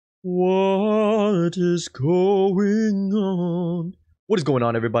What is going on? What is going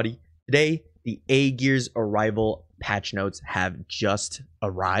on, everybody? Today, the Aegir's arrival patch notes have just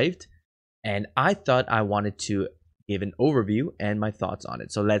arrived, and I thought I wanted to give an overview and my thoughts on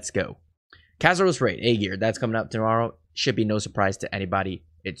it. So let's go. Kazaros Raid, Aegir, that's coming up tomorrow. Should be no surprise to anybody.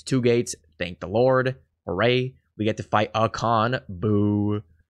 It's 2 gates. Thank the Lord. Hooray. We get to fight a Khan. Boo.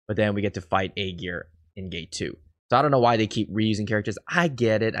 But then we get to fight Aegir in gate 2. So I don't know why they keep reusing characters. I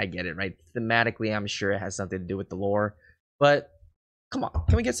get it, right? Thematically, I'm sure it has something to do with the lore. But come on,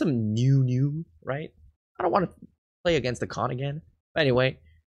 can we get some new, right? I don't want to play against the Khan again. But anyway,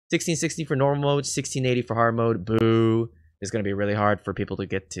 1660 for normal mode, 1680 for hard mode. Boo. It's going to be really hard for people to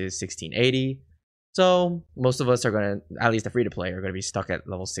get to 1680. So most of us are going to, at least the free-to-play, are going to be stuck at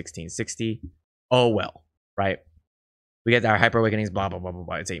level 1660. Oh well, right? We get our Hyper Awakenings, blah, blah, blah, blah,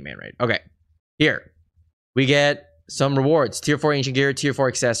 blah. It's 8-man raid. Okay, here. We get some rewards. Tier 4 Ancient Gear, Tier 4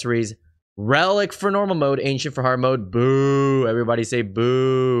 Accessories, Relic for normal mode, Ancient for hard mode. Boo. Everybody say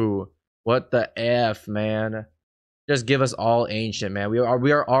boo. What the F, man? Just give us all Ancient, man. We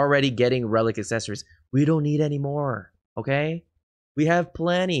are already getting Relic accessories. We don't need any more, okay? We have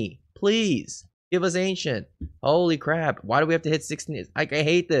plenty. Please, give us Ancient. Holy crap. Why do we have to hit 16? I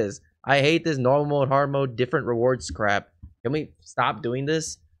hate this. I hate this normal mode, hard mode, different rewards crap. Can we stop doing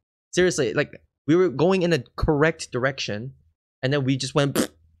this? Seriously, like, we were going in a correct direction, and then we just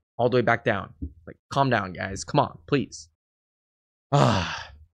went all the way back down. Like, calm down, guys. Come on, please.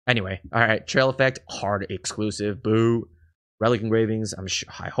 Anyway, all right. Trail effect, hard exclusive. Boo. Relic engravings.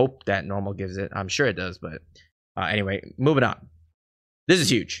 I hope that normal gives it. I'm sure it does, but anyway, moving on. This is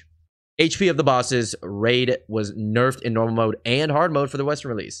huge. HP of the bosses. Raid was nerfed in normal mode and hard mode for the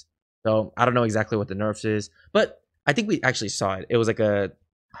Western release. So I don't know exactly what the nerfs is, but I think we actually saw it. It was like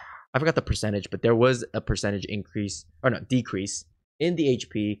I forgot the percentage, but there was a percentage increase, or no, decrease in the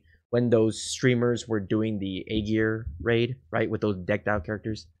HP when those streamers were doing the Aegir raid, right, with those decked out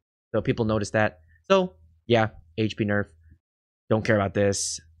characters. So people noticed that. So yeah, HP nerf. Don't care about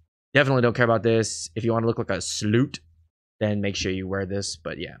this. Definitely don't care about this. If you want to look like a sloot, then make sure you wear this.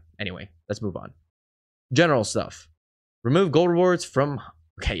 But yeah, anyway, let's move on. General stuff. Remove gold rewards from...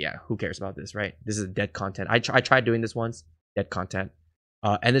 Okay, yeah, who cares about this, right? This is dead content. I tried doing this once. Dead content.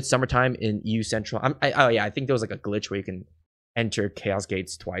 And it's summertime in EU Central. Oh yeah, I think there was like a glitch where you can enter Chaos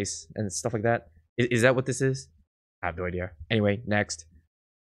Gates twice and stuff like that. Is that what this is? I have no idea. Anyway, next.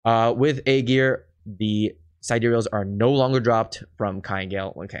 With Aegir, the sidereals are no longer dropped from Kai and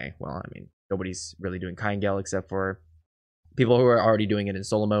Gale. Okay, well, I mean, nobody's really doing Kai and Gale except for people who are already doing it in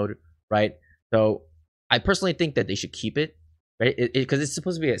solo mode, right? So I personally think that they should keep it, right? Because it's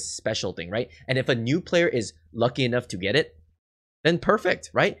supposed to be a special thing, right? And if a new player is lucky enough to get it, then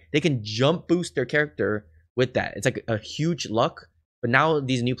perfect, right? They can jump boost their character with that. It's like a huge luck, but now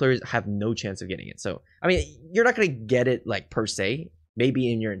these new players have no chance of getting it. So, I mean, you're not going to get it like per se,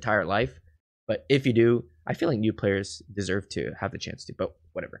 maybe in your entire life, but if you do, I feel like new players deserve to have the chance to, but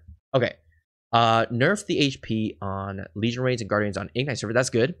whatever. Okay. Nerf the HP on Legion raids and Guardians on Ignite server.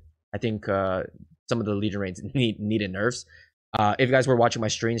 That's good. I think some of the Legion raids needed nerfs. If you guys were watching my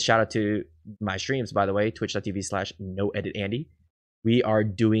streams, shout out to my streams, by the way, twitch.tv/noeditandy. We are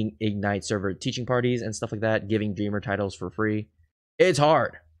doing Ignite server teaching parties and stuff like that, giving Dreamer titles for free. It's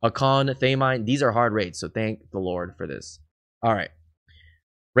hard. Akon, Thamine, these are hard raids, so thank the Lord for this. All right.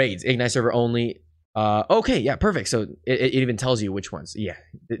 Raids, Ignite server only. Okay, yeah, perfect. So it even tells you which ones. Yeah,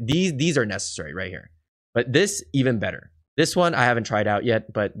 these are necessary right here. But this, even better. This one I haven't tried out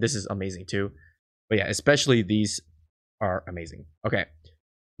yet, but this is amazing too. But yeah, especially these are amazing. Okay.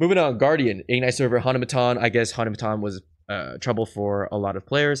 Moving on, Guardian, Ignite server, Hanamatan. I guess Hanamatan was trouble for a lot of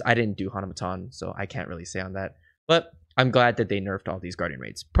players. I didn't do Hanamatan, so I can't really say on that. But I'm glad that they nerfed all these Guardian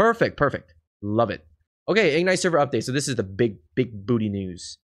raids. Perfect, perfect. Love it. Okay, Ignite server update. So this is the big booty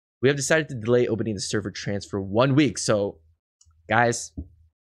news. We have decided to delay opening the server transfer 1 week. So, guys,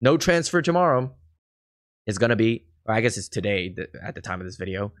 no transfer tomorrow. It's going to be, or I guess it's today at the time of this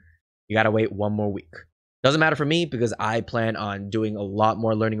video. You got to wait 1 more week. Doesn't matter for me because I plan on doing a lot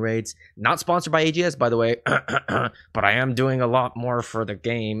more learning raids. Not sponsored by AGS, by the way, but I am doing a lot more for the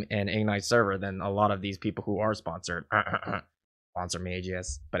game and Ignite server than a lot of these people who are sponsored. Sponsor me,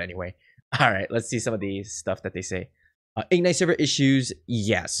 AGS. But anyway, all right, let's see some of the stuff that they say. Ignite server issues,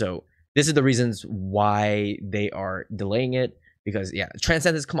 yeah. So this is the reasons why they are delaying it because, yeah,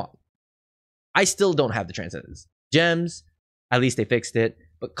 Transcendence, come on. I still don't have the Transcendence. Gems, at least they fixed it.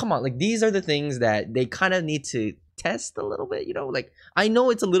 But come on, like, these are the things that they kind of need to test a little bit, you know? Like, I know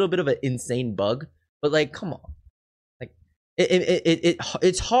it's a little bit of an insane bug, but, like, come on. Like,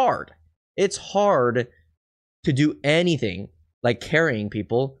 it's hard. It's hard to do anything like carrying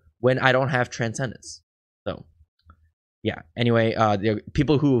people when I don't have Transcendence. So, yeah. Anyway, the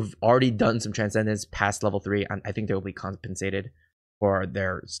people who've already done some Transcendence past level 3, I think they will be compensated for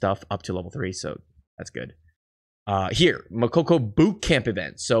their stuff up to level 3. So that's good. Here, Makoko Boot Camp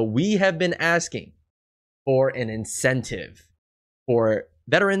event. So we have been asking for an incentive for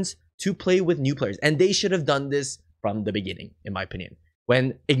veterans to play with new players, and they should have done this from the beginning, in my opinion,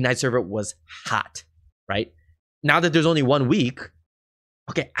 when Ignite server was hot, right? Now that there's only 1 week,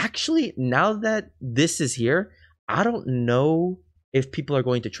 okay, actually, now that this is here, I don't know if people are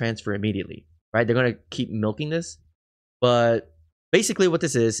going to transfer immediately, right? They're going to keep milking this, but basically what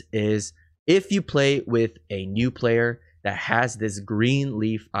this is if you play with a new player that has this green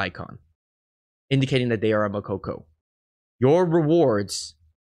leaf icon, indicating that they are a Makoko, your rewards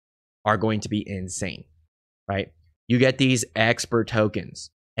are going to be insane, right? You get these expert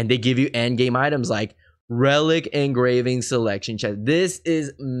tokens, and they give you endgame items like relic engraving selection chest. This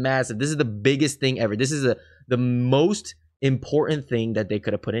is massive. This is the biggest thing ever. This is the most important thing that they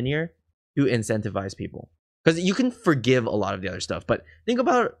could have put in here to incentivize people. Because you can forgive a lot of the other stuff, but think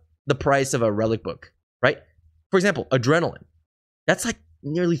about the price of a relic book, right? For example, Adrenaline. That's like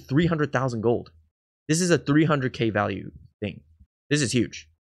nearly 300,000 gold. This is a 300k value thing. This is huge.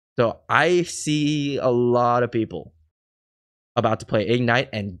 So I see a lot of people about to play Ignite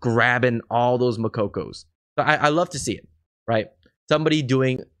and grabbing all those Makokos. So I love to see it, right? Somebody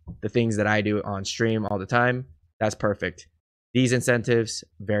doing the things that I do on stream all the time. That's perfect. These incentives,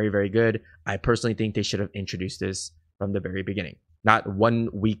 very, very good. I personally think they should have introduced this from the very beginning. Not 1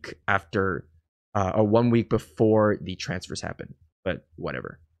 week after or 1 week before the transfers happen. But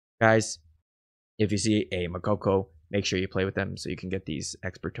whatever. Guys, if you see a Makoko, make sure you play with them so you can get these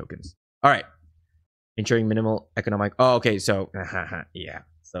expert tokens. All right. Ensuring minimal economic. Oh, okay. So, yeah.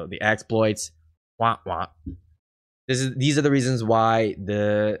 So the exploits. Wah, wah. These are the reasons why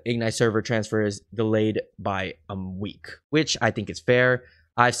the Ignite server transfer is delayed by a week, which I think is fair.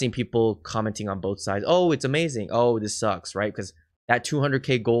 I've seen people commenting on both sides. Oh, it's amazing. Oh, this sucks, right? Because that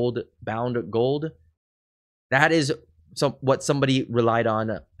 200k gold, bound gold, that is what somebody relied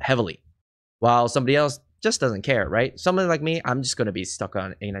on heavily, while somebody else just doesn't care, right? Somebody like me, I'm just going to be stuck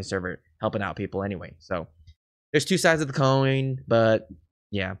on Ignite server helping out people anyway. So there's two sides of the coin, but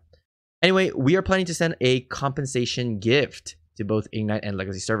yeah. Anyway, we are planning to send a compensation gift to both Ignite and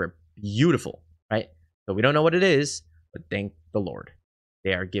Legacy server. Beautiful, right? So we don't know what it is, but thank the Lord.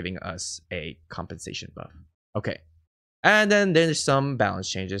 They are giving us a compensation buff. Okay. And then there's some balance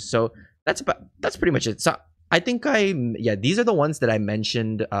changes. So that's pretty much it. So I think these are the ones that I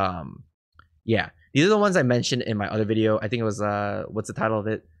mentioned. These are the ones I mentioned in my other video. I think it was, what's the title of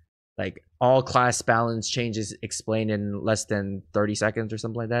it? Like all class balance changes explained in less than 30 seconds or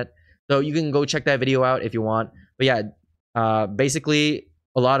something like that. So you can go check that video out if you want. But yeah, basically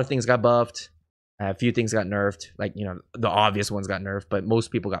a lot of things got buffed. A few things got nerfed. Like, you know, the obvious ones got nerfed, but most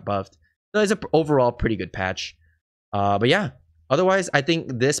people got buffed. So it's an overall pretty good patch. But yeah, otherwise, I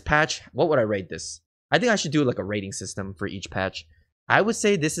think this patch, what would I rate this? I think I should do like a rating system for each patch. I would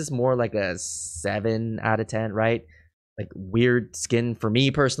say this is more like a 7 out of 10, right? Like weird skin for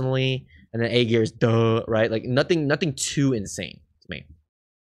me personally. And then Aegir's duh, right? Like nothing too insane to me.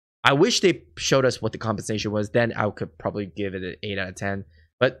 I wish they showed us what the compensation was. Then I could probably give it an 8 out of 10.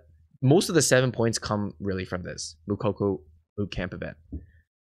 But most of the 7 points come really from this Makoko Boot Camp event.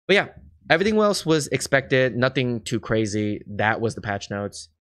 But yeah, everything else was expected. Nothing too crazy. That was the patch notes.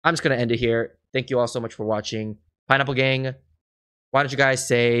 I'm just going to end it here. Thank you all so much for watching. Pineapple Gang, why don't you guys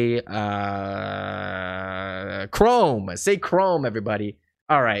say Chrome? Say Chrome, everybody.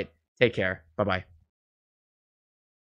 All right. Take care. Bye-bye.